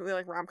romance movie,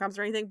 like rom-coms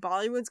or anything,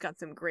 Bollywood's got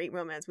some great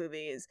romance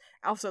movies.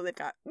 Also, they've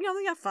got, they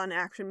got fun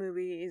action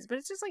movies, but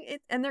it's just like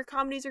it, and their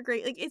comedies are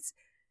great. Like, it's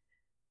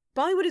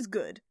Bollywood is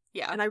good,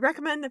 Yeah. and I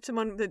recommend if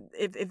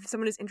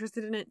someone is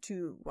interested in it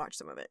to watch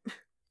some of it.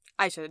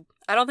 I should.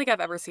 I don't think I've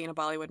ever seen a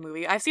Bollywood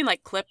movie. I've seen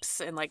like clips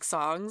and like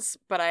songs,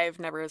 but I've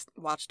never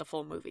watched a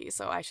full movie,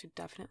 so I should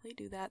definitely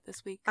do that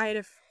this week. I had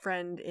a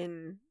friend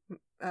in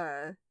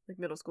like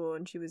middle school,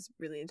 and she was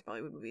really into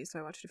Bollywood movies, so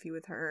I watched a few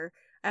with her.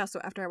 I also,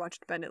 after I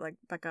watched Bend It Like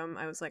Beckham,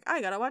 I was like,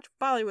 I gotta watch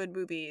Bollywood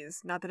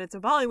movies. Not that it's a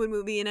Bollywood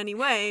movie in any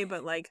way,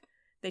 but like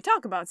they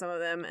talk about some of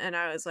them, and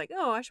I was like,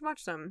 oh, I should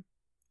watch some.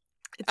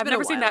 I've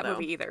never seen that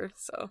movie either,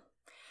 so.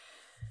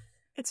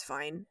 It's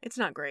fine. It's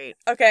not great.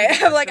 Okay,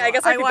 I'm like, I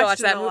guess I could watched watch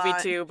that it a movie lot.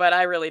 too, but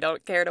I really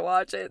don't care to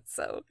watch it,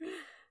 so.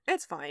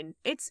 It's fine.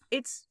 It's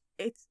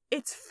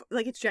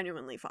like, it's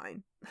genuinely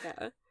fine.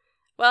 Yeah.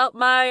 Well,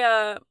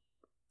 my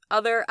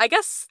other, I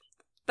guess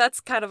that's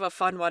kind of a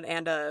fun one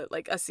and a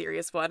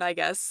serious one, I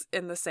guess,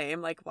 in the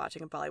same, like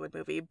watching a Bollywood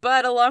movie.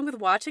 But along with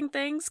watching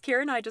things,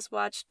 Kira and I just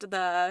watched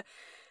the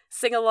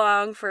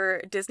sing-along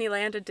for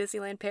Disneyland and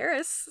Disneyland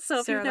Paris. So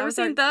if Sarah, you've never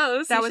seen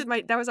those,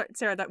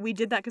 we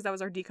did that because that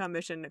was our decom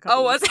mission a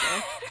couple was weeks it?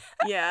 ago.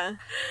 Yeah.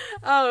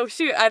 Oh,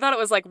 shoot. I thought it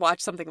was like watch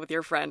something with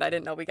your friend. I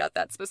didn't know we got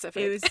that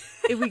specific.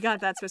 We got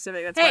that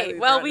specific. That's hey,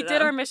 why we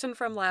did our mission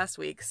from last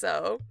week,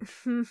 so.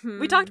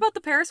 We talked about the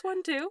Paris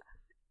one too.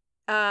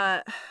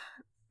 I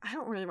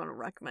don't really want to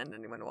recommend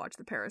anyone to watch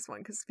the Paris one,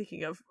 because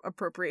speaking of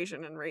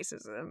appropriation and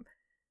racism,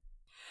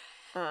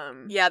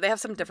 yeah, they have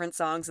some different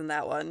songs in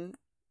that one.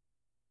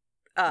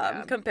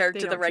 Compared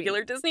to the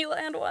regular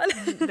Disneyland one.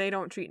 They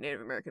don't treat Native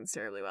Americans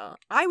terribly well.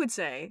 I would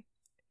say,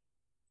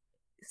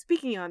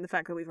 speaking on the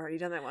fact that we've already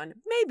done that one,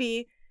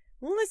 maybe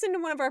listen to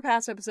one of our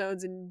past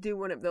episodes and do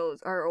one of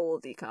those, our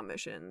old decom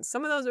missions.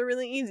 Some of those are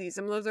really easy.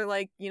 Some of those are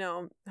like,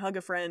 hug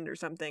a friend or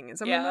something. And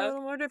some of them are a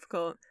little more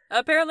difficult.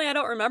 Apparently I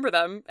don't remember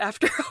them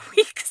after a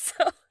week,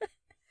 so.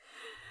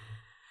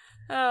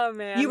 Oh,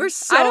 man. You were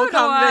so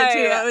confident,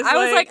 too. I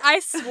was like, I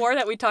swore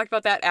that we talked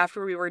about that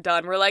after we were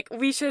done. We're like,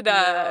 we should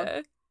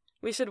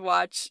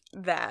watch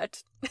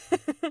that.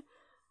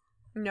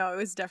 No, it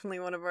was definitely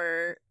one of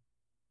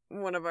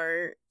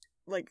our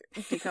like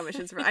decom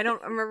missions. I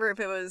don't remember if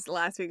it was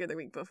last week or the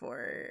week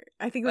before.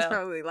 I think it was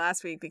probably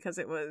last week because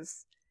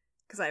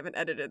I haven't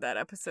edited that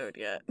episode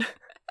yet.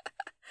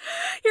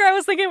 Here, I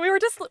was thinking we were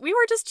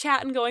just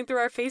chatting, going through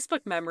our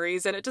Facebook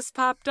memories, and it just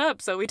popped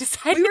up. So we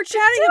decided we were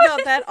chatting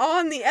about that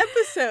on the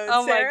episode.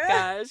 Oh Sarah. my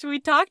gosh, we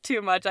talk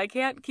too much. I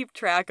can't keep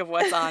track of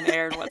what's on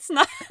air and what's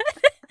not.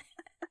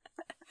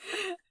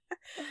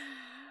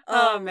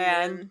 Oh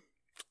man.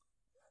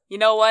 You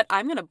know what?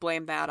 I'm gonna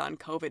blame that on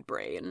COVID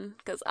brain,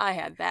 because I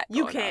had that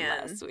going on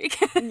last week.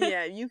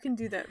 Yeah, you can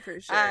do that for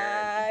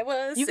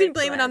sure. You can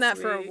blame it on that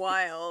for a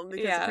while,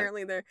 because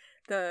apparently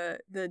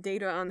the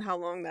data on how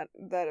long that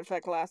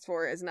effect lasts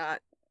for is not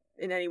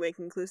in any way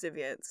conclusive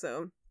yet.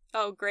 So.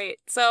 Oh, great.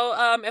 So,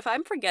 if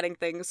I'm forgetting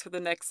things for the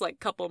next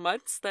couple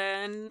months,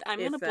 then I'm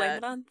gonna blame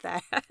it on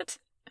that.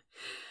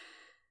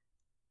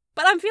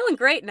 But I'm feeling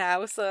great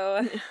now,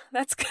 so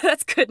that's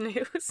good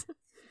news.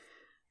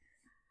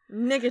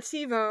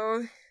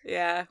 Negativo.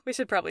 Yeah, we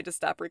should probably just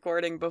stop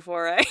recording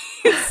before I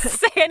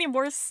say any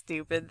more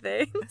stupid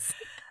things.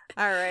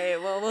 All right,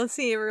 well, we'll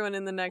see everyone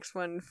in the next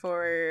one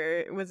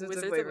for Wizards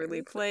of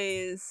Waverly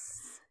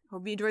Place.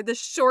 Hope you enjoyed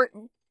this short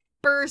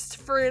burst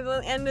for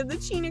the end of the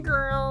Cheetah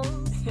Girls.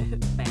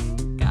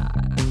 Thank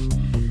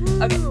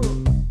God.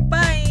 Okay.